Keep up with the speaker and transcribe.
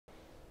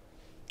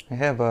I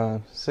have a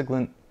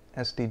Siglent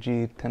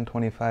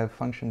SDG1025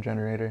 function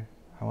generator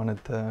I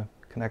wanted to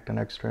connect an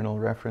external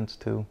reference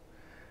to.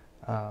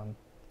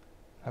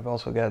 I've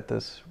also got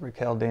this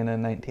Racal Dana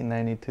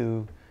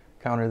 1992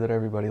 counter that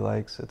everybody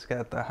likes. It's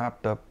got the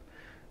hopped up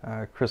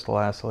crystal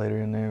oscillator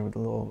in there with a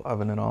little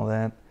oven and all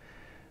that.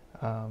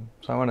 So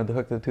I wanted to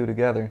hook the two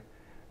together.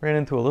 Ran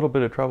into a little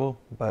bit of trouble,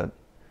 but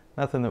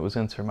nothing that was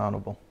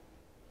insurmountable.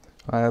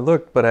 I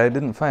looked, but I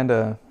didn't find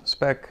a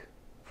spec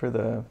for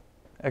the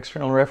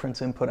external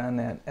reference input on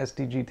that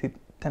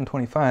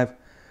SDG1025,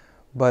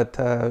 but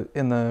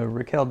in the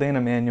Racal Dana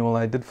manual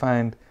I did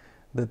find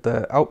that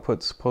the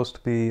output's supposed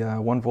to be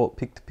 1 volt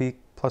peak to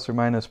peak plus or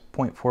minus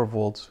 0.4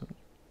 volts.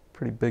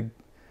 Pretty big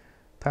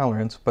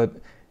tolerance, but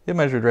it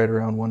measured right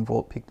around 1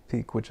 volt peak to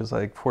peak, which is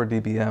like 4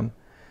 dBm.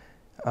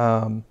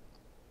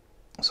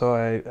 So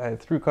I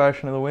threw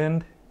caution to the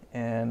wind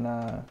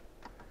and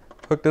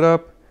hooked it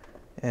up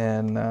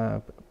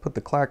and put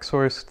the clock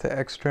source to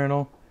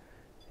external,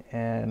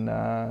 and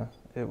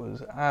it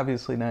was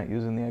obviously not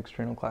using the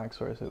external clock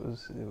source. It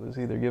was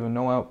either giving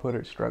no output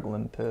or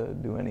struggling to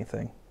do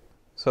anything.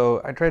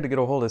 So I tried to get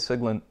a hold of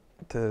Siglent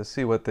to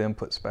see what the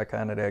input spec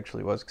on it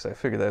actually was, because I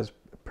figured that was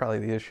probably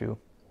the issue.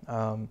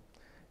 And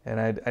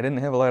I didn't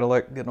have a lot of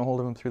luck getting a hold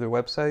of them through their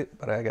website,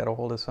 but I got a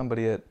hold of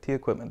somebody at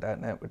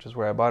tequipment.net, which is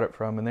where I bought it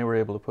from, and they were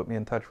able to put me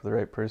in touch with the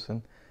right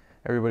person.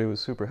 Everybody was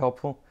super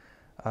helpful.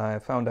 I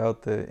found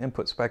out the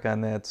input spec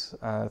on that's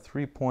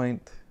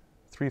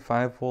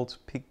 3.35 volts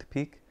peak to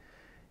peak.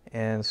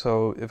 And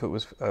so if it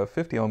was a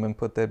 50 ohm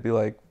input, that'd be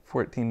like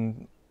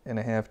 14.5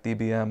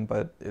 dBm,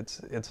 but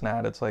it's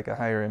not. It's like a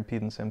higher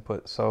impedance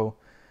input. So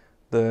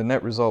the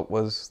net result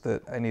was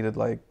that I needed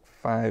like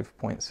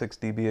 5.6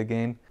 dB a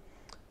gain.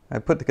 I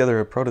put together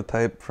a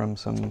prototype from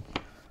some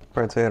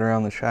parts I had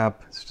around the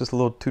shop. It's just a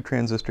little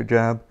 2-transistor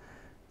job.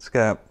 It's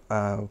got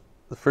the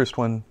first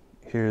one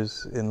here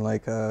is in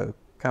like a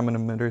common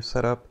emitter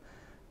setup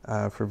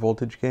for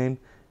voltage gain,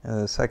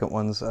 and the second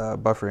one's a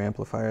buffer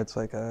amplifier. It's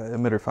like a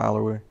emitter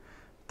follower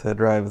to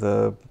drive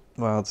the,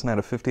 well, it's not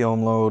a 50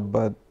 ohm load,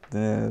 but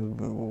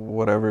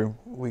whatever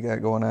we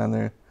got going on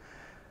there.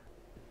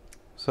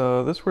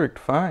 So this worked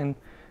fine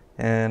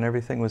and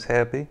everything was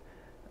happy,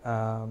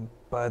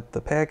 but the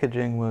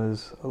packaging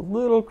was a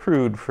little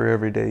crude for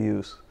everyday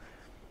use.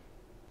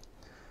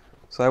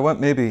 So I went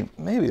maybe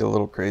a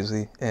little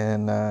crazy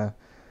and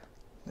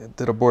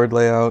did a board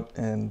layout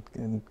and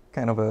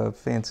kind of a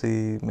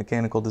fancy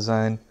mechanical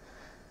design,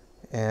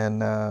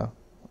 and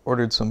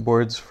ordered some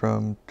boards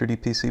from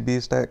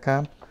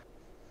dirtypcbs.com.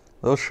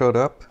 Those showed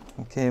up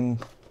and came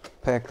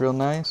packed real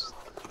nice.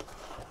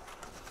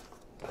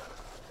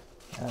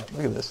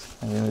 Look at this.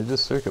 I mean, they're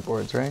just circuit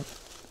boards, right?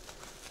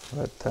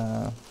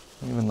 But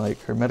even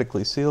like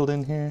hermetically sealed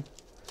in here.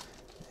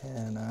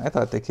 And I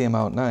thought they came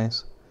out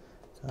nice,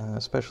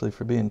 especially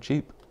for being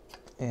cheap.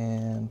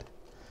 And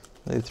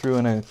they threw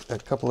in a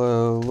couple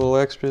of little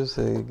extras.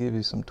 They gave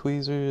you some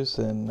tweezers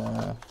and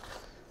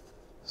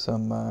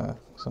some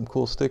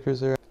cool stickers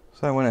there.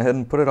 So I went ahead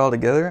and put it all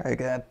together. I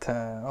got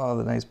all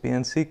the nice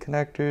BNC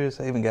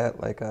connectors. I even got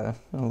like a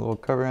little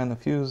cover on the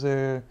fuse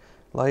there,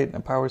 light and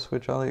a power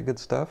switch, all that good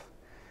stuff.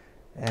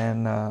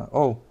 And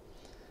oh,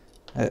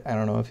 I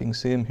don't know if you can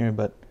see them here,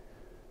 but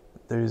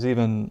there's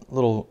even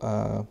little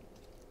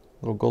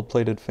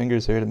gold-plated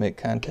fingers there to make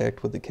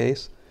contact with the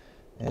case.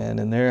 And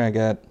in there I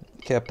got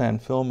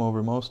Kapton film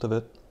over most of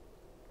it.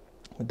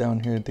 But down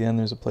here at the end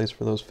there's a place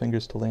for those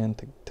fingers to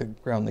land to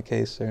ground the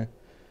case there.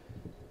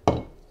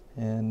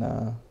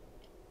 And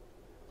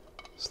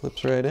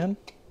slips right in.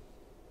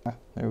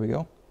 There we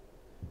go.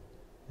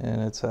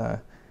 And it's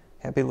a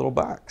happy little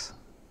box.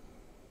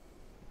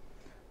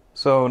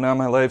 So now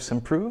my life's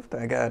improved.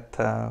 I got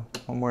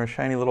one more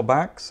shiny little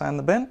box on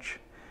the bench,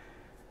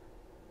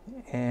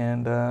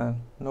 and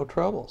no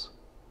troubles.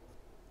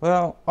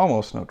 Well,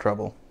 almost no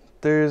trouble.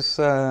 There's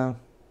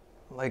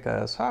like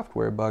a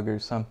software bug or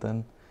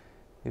something.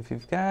 If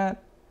you've got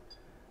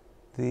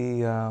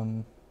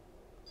the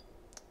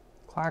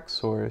clock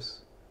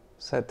source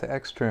set to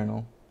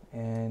external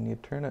and you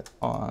turn it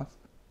off,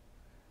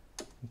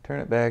 you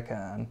turn it back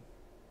on,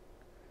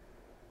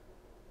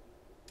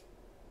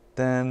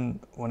 then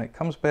when it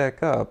comes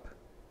back up,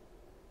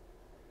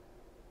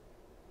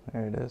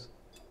 there it is,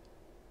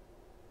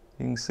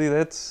 you can see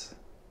it's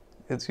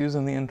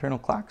using the internal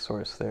clock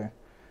source there.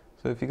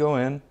 So if you go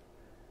in,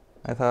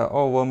 I thought,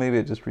 oh well, maybe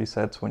it just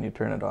resets when you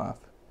turn it off,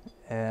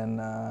 and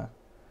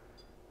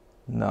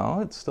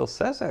no, it still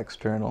says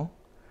external.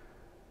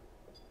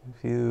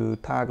 If you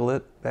toggle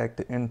it back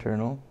to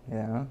internal,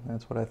 yeah,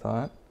 that's what I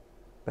thought,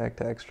 back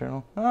to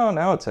external. Oh,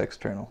 now it's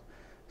external.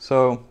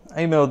 So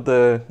I emailed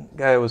the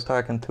guy I was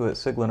talking to at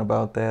Siglent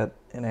about that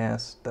and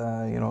asked,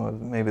 you know,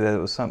 maybe that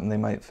was something they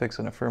might fix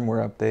in a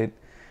firmware update.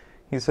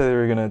 He said they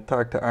were going to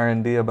talk to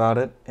R&D about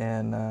it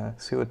and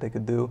see what they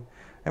could do.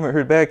 I haven't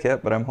heard back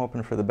yet, but I'm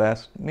hoping for the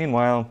best.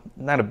 Meanwhile,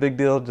 not a big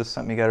deal, just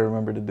something you got to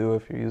remember to do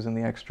if you're using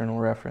the external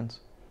reference.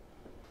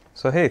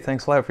 So hey,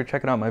 thanks a lot for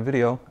checking out my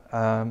video.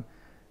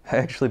 I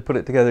actually put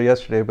it together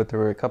yesterday, but there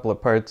were a couple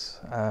of parts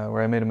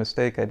where I made a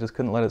mistake. I just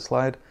couldn't let it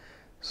slide.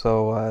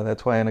 So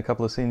that's why in a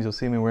couple of scenes you'll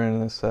see me wearing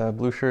this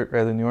blue shirt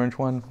rather than the orange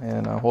one,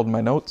 and holding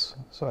my notes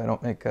so I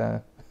don't make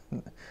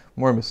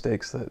more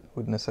mistakes that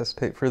would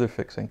necessitate further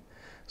fixing.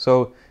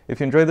 So if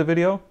you enjoyed the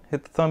video,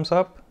 hit the thumbs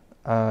up.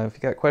 If you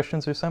got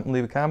questions or something,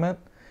 leave a comment.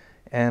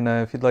 And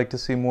if you'd like to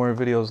see more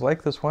videos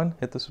like this one,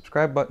 hit the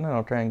subscribe button and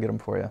I'll try and get them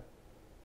for you.